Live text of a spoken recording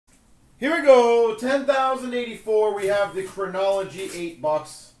Here we go. 10,084. We have the Chronology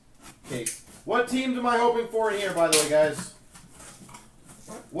 8-box case. What teams am I hoping for in here, by the way, guys?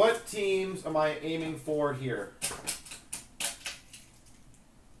 What teams am I aiming for here?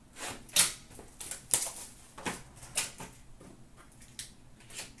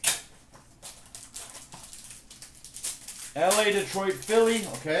 LA, Detroit, Philly.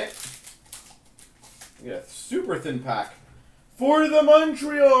 Okay. We got a super thin pack. For the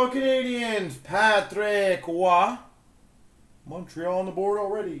Montreal Canadiens, Patrick Roy. Montreal on the board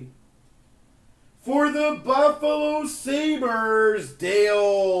already. For the Buffalo Sabres,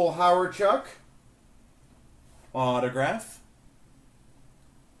 Dale Hawerchuk. Autograph.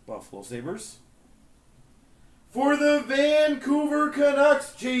 Buffalo Sabres. For the Vancouver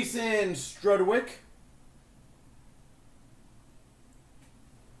Canucks, Jason Strudwick.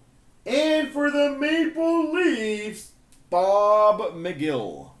 And for the Maple Leafs, Bob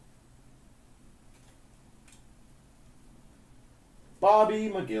McGill. Bobby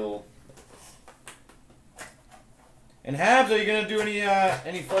McGill. And Habs, are you gonna do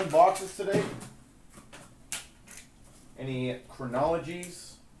any fun boxes today? Any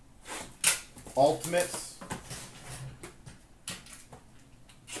chronologies? Ultimates?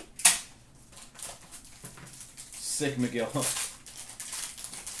 Sick McGill.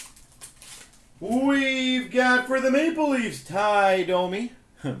 We've got for the Maple Leafs, Ty Domi.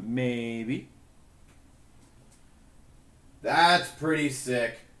 Maybe. That's pretty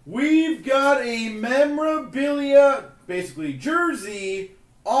sick. We've got a memorabilia, basically jersey,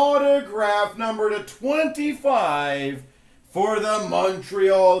 autograph number to 25 for the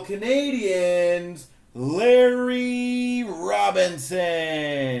Montreal Canadiens, Larry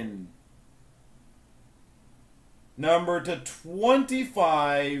Robinson. Number to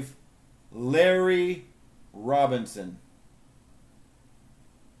 25, Larry Robinson.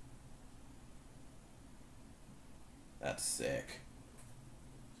 That's sick.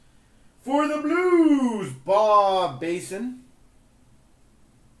 For the Blues, Bob Basin.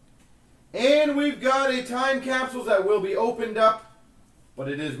 And we've got a time capsules that will be opened up, but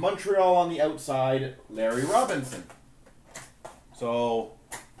it is Montreal on the outside, Larry Robinson. So,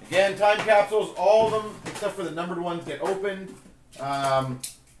 again, time capsules, all of them, except for the numbered ones, get opened.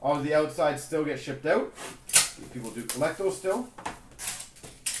 All of the outsides still get shipped out. People do collect those still.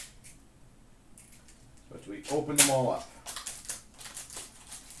 But we open them all up.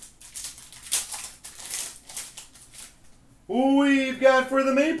 We've got for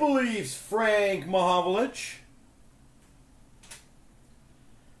the Maple Leafs, Frank Mahovlich.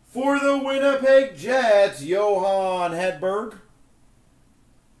 For the Winnipeg Jets, Johan Hedberg.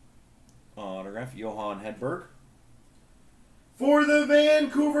 Autograph, Johan Hedberg. For the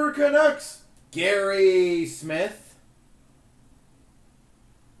Vancouver Canucks, Gary Smith.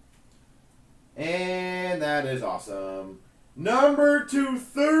 And that is awesome. Number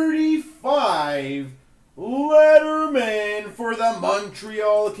 235, Letterman for the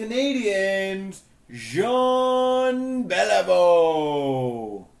Montreal Canadiens, Jean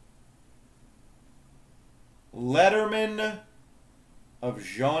Beliveau. Letterman of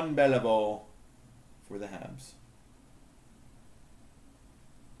Jean Beliveau for the Habs.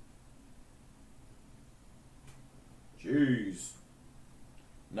 Jeez.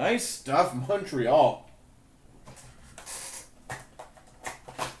 Nice stuff, Montreal.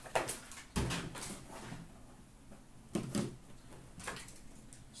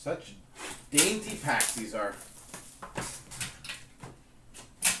 Such dainty packs these are.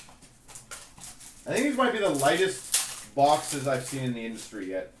 I think these might be the lightest boxes I've seen in the industry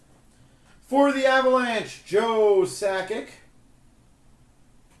yet. For the Avalanche, Joe Sakic.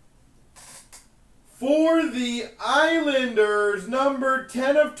 For the Islanders, number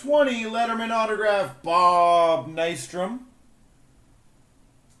 10 of 20, Letterman autograph, Bob Nystrom.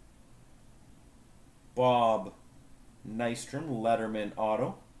 Bob Nystrom, Letterman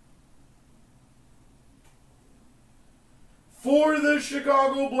auto. For the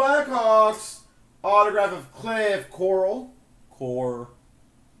Chicago Blackhawks, autograph of Cliff Coral. Roll,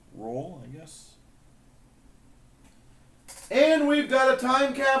 I guess. And we've got a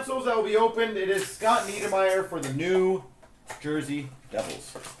time capsules that will be opened. It is Scott Niedermayer for the New Jersey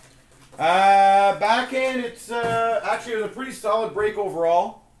Devils. Back end, it's actually it was a pretty solid break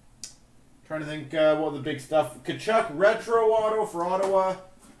overall. Trying to think what the big stuff. Kachuk Retro Auto for Ottawa.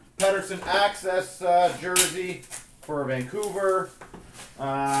 Pettersson Access jersey for Vancouver.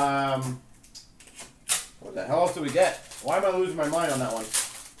 What the hell else did we get? Why am I losing my mind on that one?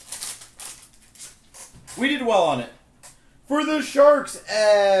 We did well on it. For the Sharks,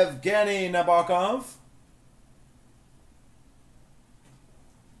 Evgeny Nabokov.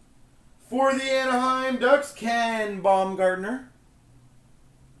 For the Anaheim Ducks, Ken Baumgartner.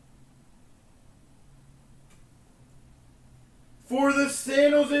 For the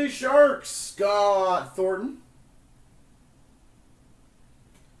San Jose Sharks, Scott Thornton.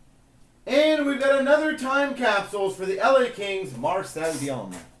 And we've got another time capsules for the LA Kings, Marcel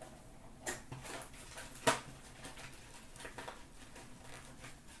Dion.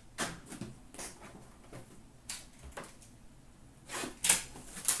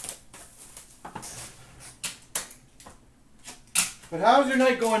 But how's your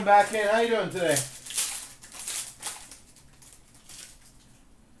night going back in? How you doing today?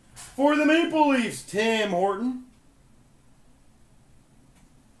 For the Maple Leafs, Tim Horton.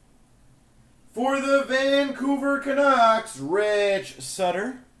 For the Vancouver Canucks, Rich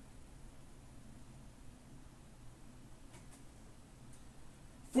Sutter.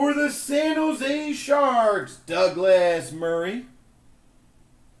 For the San Jose Sharks, Douglas Murray.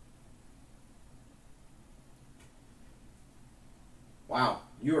 Wow,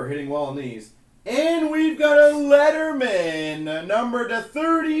 you are hitting well on these. And we've got a Letterman, number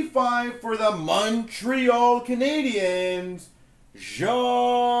 /35 for the Montreal Canadiens,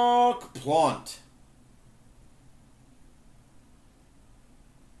 Jacques Plante.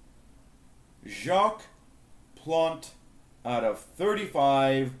 Jacques Plante out of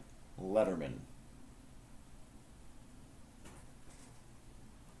 35, Letterman.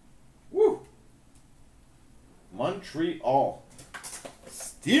 Woo! Montreal.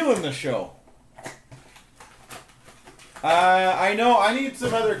 Stealing the show. I know, I need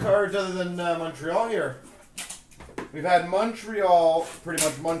some other cards other than Montreal here. We've had Montreal, pretty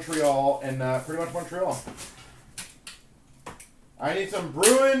much Montreal, and pretty much Montreal. I need some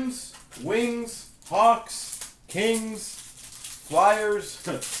Bruins, Wings, Hawks, Kings, Flyers.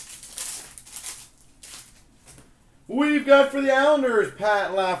 We've got for the Islanders,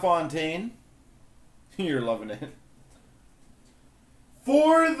 Pat LaFontaine. You're loving it.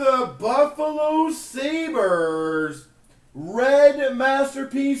 For the Buffalo Sabres, red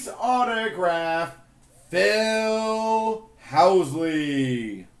masterpiece autograph, Phil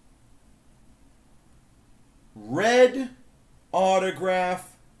Housley. Red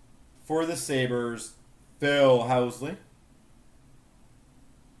autograph for the Sabres, Phil Housley.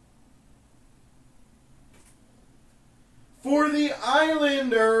 For the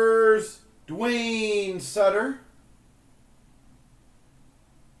Islanders, Dwayne Sutter.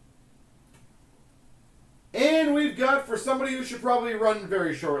 And we've got, for somebody who should probably run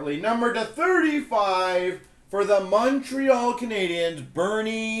very shortly, number /35 for the Montreal Canadiens,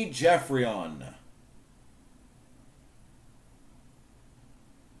 Bernie Geoffrion.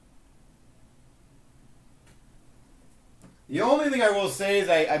 The only thing I will say is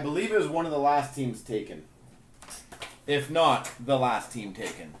I believe it was one of the last teams taken. If not, the last team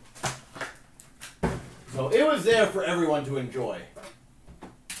taken. So it was there for everyone to enjoy.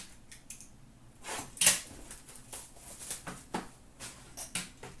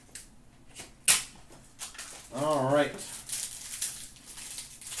 All right.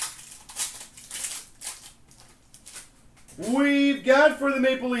 We've got for the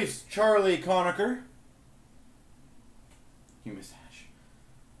Maple Leafs, Charlie Conacher. You miss Ash.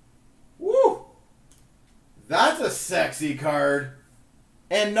 Woo! That's a sexy card.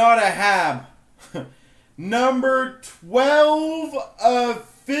 And not a hab. Number 12 of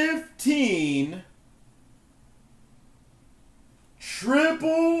 15.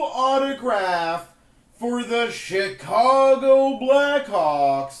 Triple autograph for the Chicago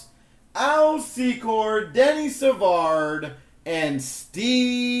Blackhawks, Al Secor, Denny Savard, and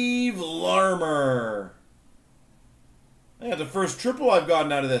Steve Larmer. Yeah, the first triple I've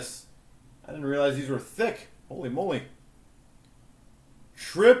gotten out of this. I didn't realize these were thick. Holy moly.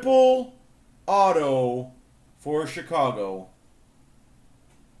 Triple auto for Chicago.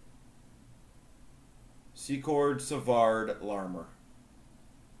 Secor, Savard, Larmer.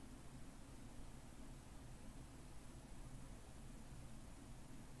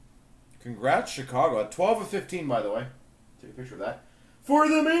 Congrats, Chicago. 12 of 15, by the way. Take a picture of that. For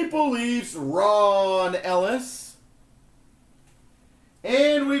the Maple Leafs, Ron Ellis.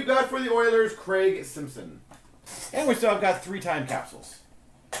 And we've got for the Oilers, Craig Simpson. And we still have got 3 time capsules.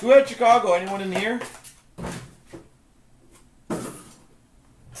 Who had Chicago? Anyone in here?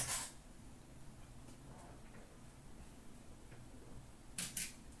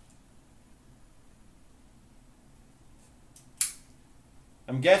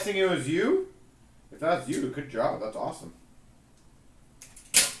 I'm guessing it was you? If that's you, good job. That's awesome.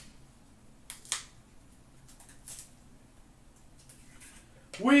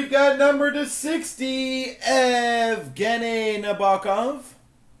 We've got number /60, Evgeny Nabokov.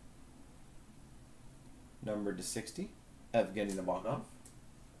 Number to 60, Evgeny Nabokov.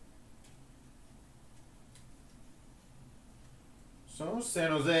 So,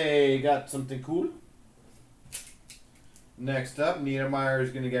 San Jose got something cool. Next up, Niedermayer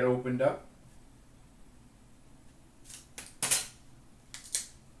is going to get opened up.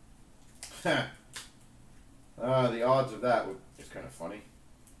 The odds of that is kind of funny.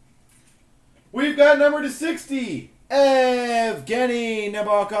 We've got number to 60, Evgeny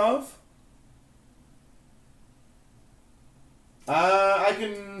Nabokov. I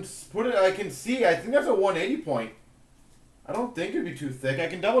can put it. I can see. I think that's a 180 point. I don't think it'd be too thick. I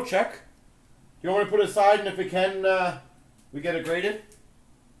can double check. You want me to put it aside, and if we can, we get it graded.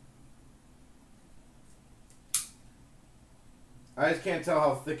 I just can't tell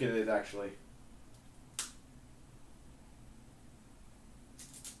how thick it is actually.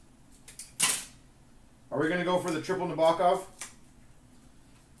 Are we gonna go for the triple Nabokov?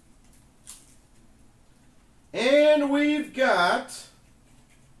 And we've got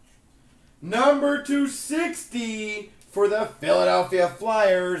number 260 for the Philadelphia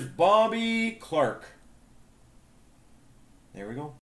Flyers, Bobby Clarke. There we go.